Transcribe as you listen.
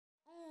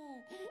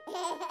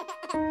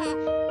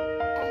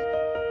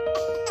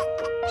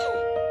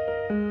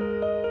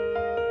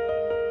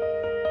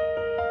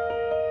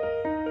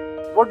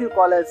What do you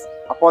call as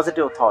a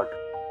positive thought?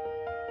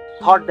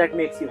 Thought that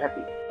makes you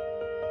happy.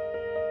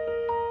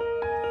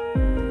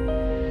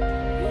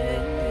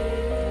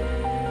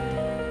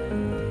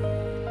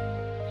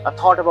 A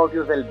thought about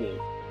your well-being.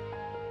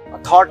 A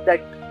thought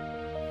that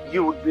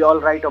you would be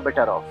alright or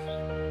better off.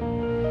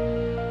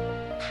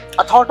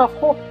 A thought of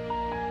hope.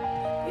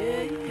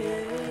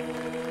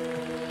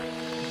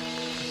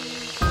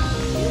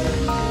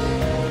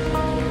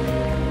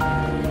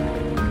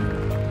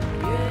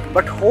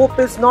 But hope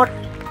is not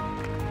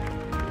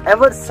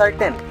ever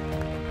certain.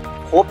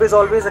 Hope is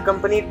always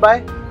accompanied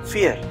by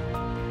fear.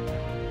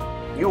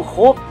 You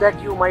hope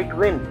that you might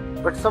win,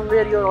 but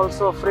somewhere you are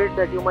also afraid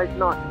that you might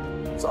not.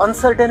 So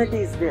uncertainty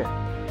is there.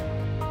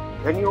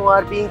 When you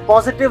are being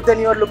positive, then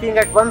you are looking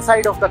at one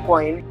side of the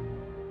coin,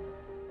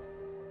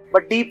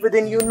 but deep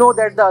within you know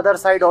that the other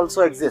side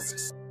also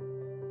exists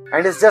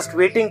and is just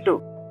waiting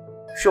to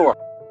show up.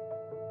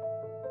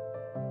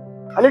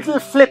 A little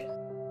flip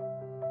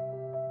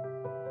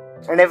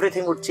and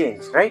everything would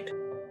change, right?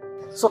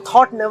 So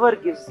thought never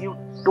gives you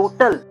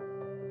total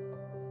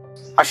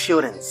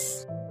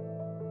assurance.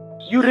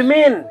 You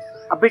remain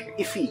a bit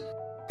iffy.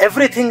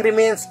 Everything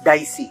remains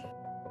dicey.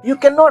 You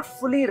cannot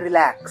fully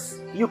relax.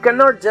 You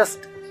cannot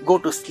just go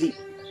to sleep.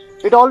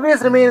 It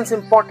always remains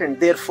important,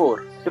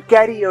 therefore, to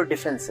carry your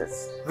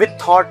defenses. With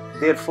thought,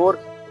 therefore,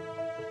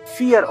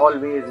 fear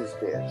always is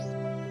there.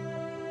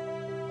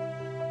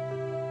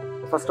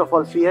 First of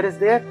all, fear is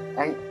there,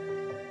 and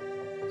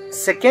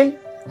second,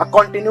 a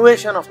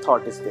continuation of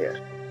thought is there.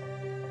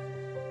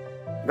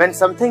 When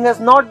something has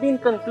not been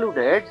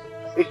concluded,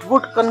 it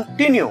would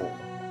continue.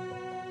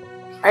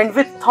 And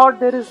with thought,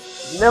 there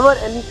is never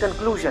any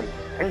conclusion,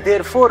 and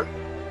therefore,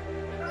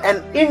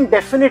 an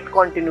indefinite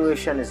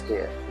continuation is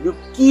there. You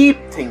keep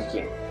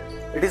thinking.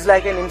 It is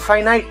like an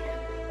infinite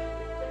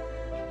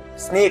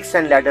snakes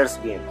and ladders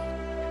game.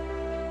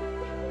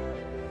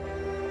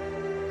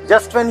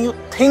 Just when you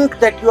think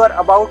that you are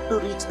about to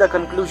reach the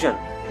conclusion,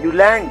 you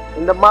land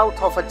in the mouth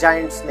of a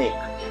giant snake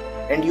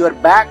and you are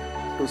back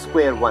to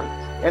square one.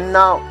 And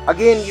now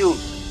again you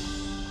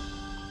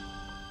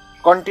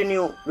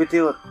continue with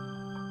your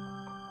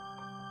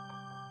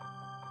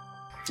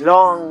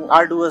long,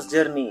 arduous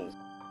journey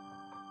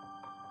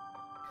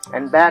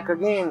and back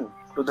again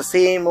to the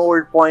same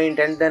old point,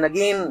 and then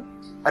again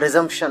a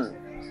resumption,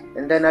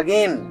 and then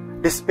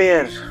again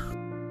despair.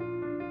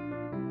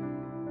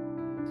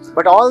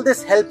 But all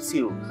this helps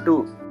you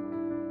to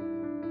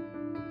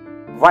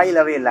while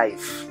away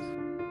life.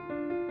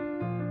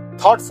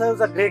 Thought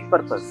serves a great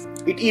purpose.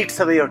 It eats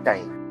away your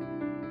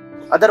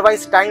time.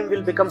 Otherwise, time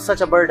will become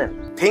such a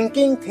burden.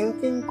 Thinking,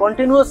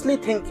 continuously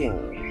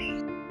thinking.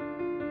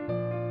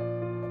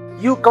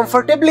 You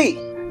comfortably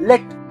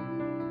let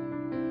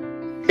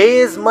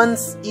days,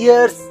 months,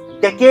 years,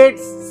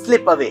 decades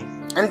slip away.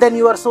 And then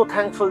you are so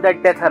thankful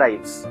that death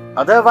arrives.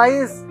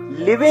 Otherwise,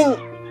 living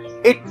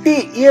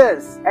 80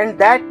 years and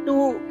that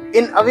too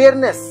in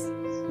awareness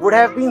would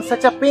have been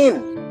such a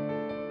pain.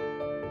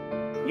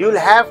 You'll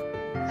have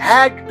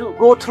had to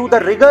go through the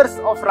rigors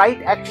of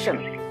right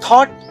action.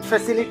 Thought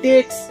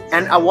facilitates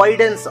an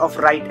avoidance of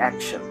right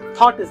action.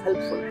 Thought is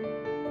helpful.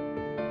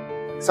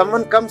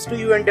 Someone comes to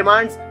you and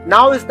demands,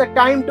 now is the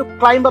time to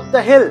climb up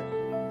the hill.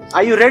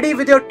 Are you ready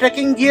with your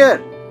trekking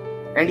gear?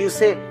 And you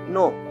say,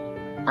 no,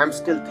 I'm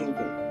still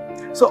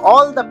thinking. So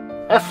all the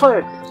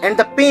effort and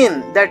the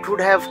pain that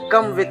would have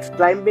come with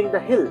climbing the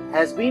hill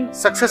has been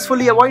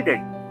successfully avoided.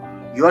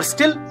 You are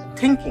still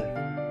thinking.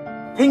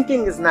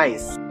 Thinking is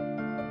nice.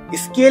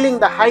 Scaling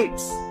the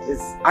heights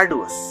is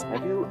arduous.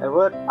 Have you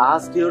ever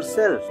asked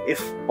yourself, if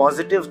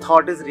positive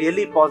thought is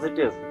really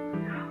positive,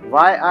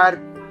 why are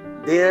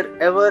there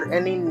ever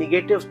any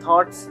negative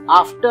thoughts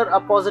after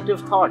a positive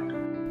thought?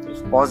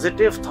 If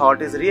positive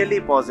thought is really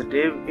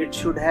positive, it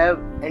should have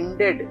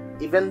ended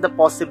even the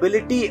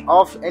possibility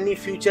of any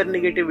future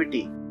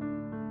negativity.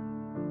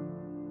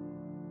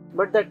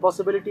 But that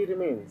possibility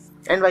remains,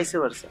 and vice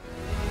versa.